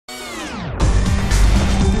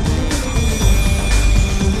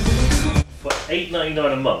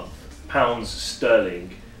$8.99 a month, pounds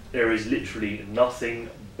sterling, there is literally nothing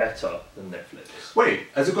better than Netflix. Wait,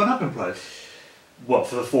 has it gone up in price? Well,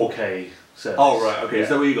 for the 4K service. Oh right, okay. Yeah. Is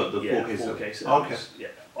that where you got the 4K 4K service? service? Okay. Yeah.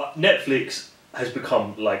 Netflix has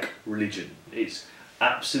become like religion. It's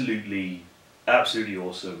absolutely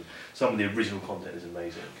awesome. Some of the original content is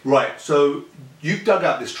amazing. Right, so you've dug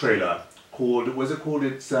out this trailer called, what's it called?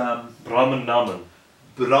 It's Brahman.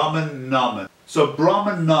 So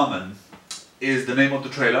Brahman is the name of the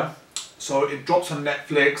trailer. So it drops on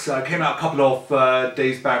Netflix. Came out a couple of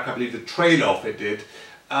days back, I believe the trailer of it did.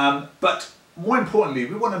 But more importantly,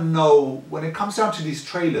 we want to know, when it comes down to these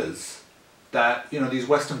trailers that these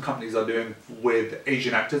Western companies are doing with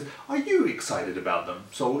Asian actors, are you excited about them?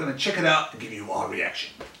 So we're going to check it out and give you our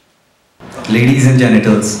reaction. Ladies and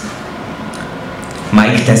genitals,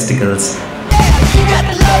 Mike testicles.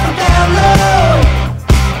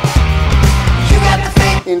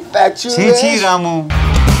 Infatuous. Ramu.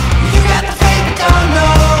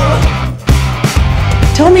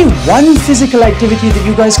 Tell me one physical activity that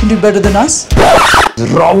you guys can do better than us.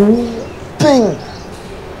 Romping.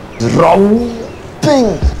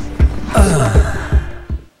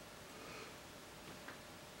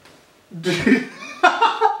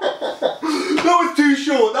 That was too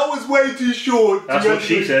short. That was way too short. That's what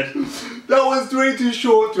she said. That was way too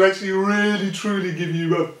short to actually really truly give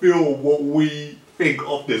you a feel what we think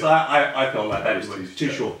of this. I felt like that was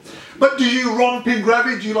too short. But do you romp in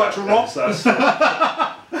gravity? Do you like to romp?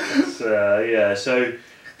 Yeah, so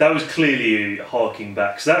that was clearly harking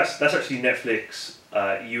back. So that's actually Netflix,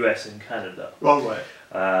 US and Canada. Oh, right.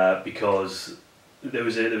 Because there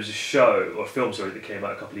was a show or a film, sorry, that came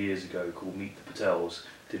out a couple of years ago called Meet the Patels.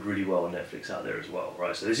 Did really well on Netflix out there as well,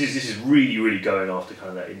 right? So this is really going after kind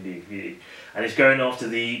of that indie community, and it's going after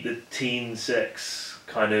the teen sex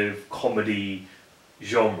kind of comedy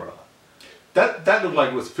genre. That looked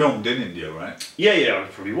like it was filmed in India, right? Yeah,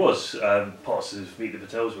 it probably was. Parts of Meet the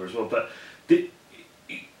Patels were as well, but it's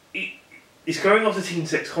going after teen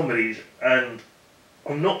sex comedies, and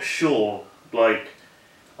I'm not sure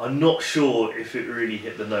if it really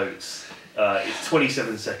hit the notes. It's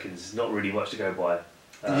 27 seconds, not really much to go by.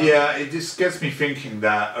 Yeah, it just gets me thinking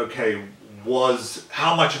that, okay,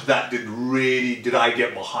 how much of that did I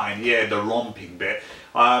get behind? Yeah, the romping bit.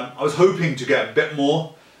 I was hoping to get a bit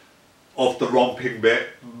more of the romping bit,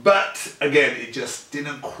 but again, it just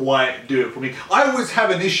didn't quite do it for me. I always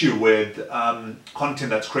have an issue with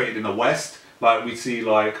content that's created in the West. Like we see,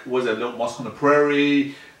 was it Little Mosque on the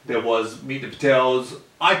Prairie? There was Meet the Patels.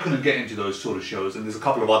 I couldn't get into those sort of shows, and there's a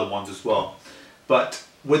couple of other ones as well. But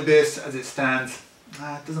with this, as it stands,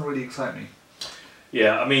 it doesn't really excite me.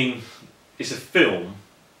 Yeah, I mean, it's a film.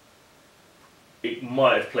 It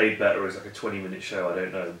might have played better as like a 20-minute show, I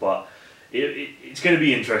don't know, but it's going to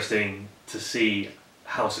be interesting to see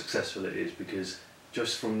how successful it is, because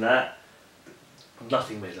just from that,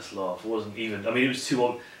 nothing made us laugh. It wasn't even, I mean, it was two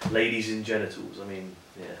old ladies in genitals. I mean,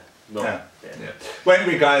 yeah. Well,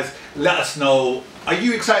 anyway, guys, let us know. Are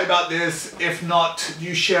you excited about this? If not,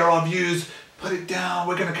 you share our views. Put it down.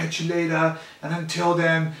 We're going to catch you later. And until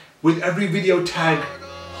then, with every video tag,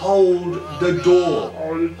 hold the door.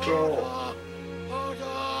 Hold the door.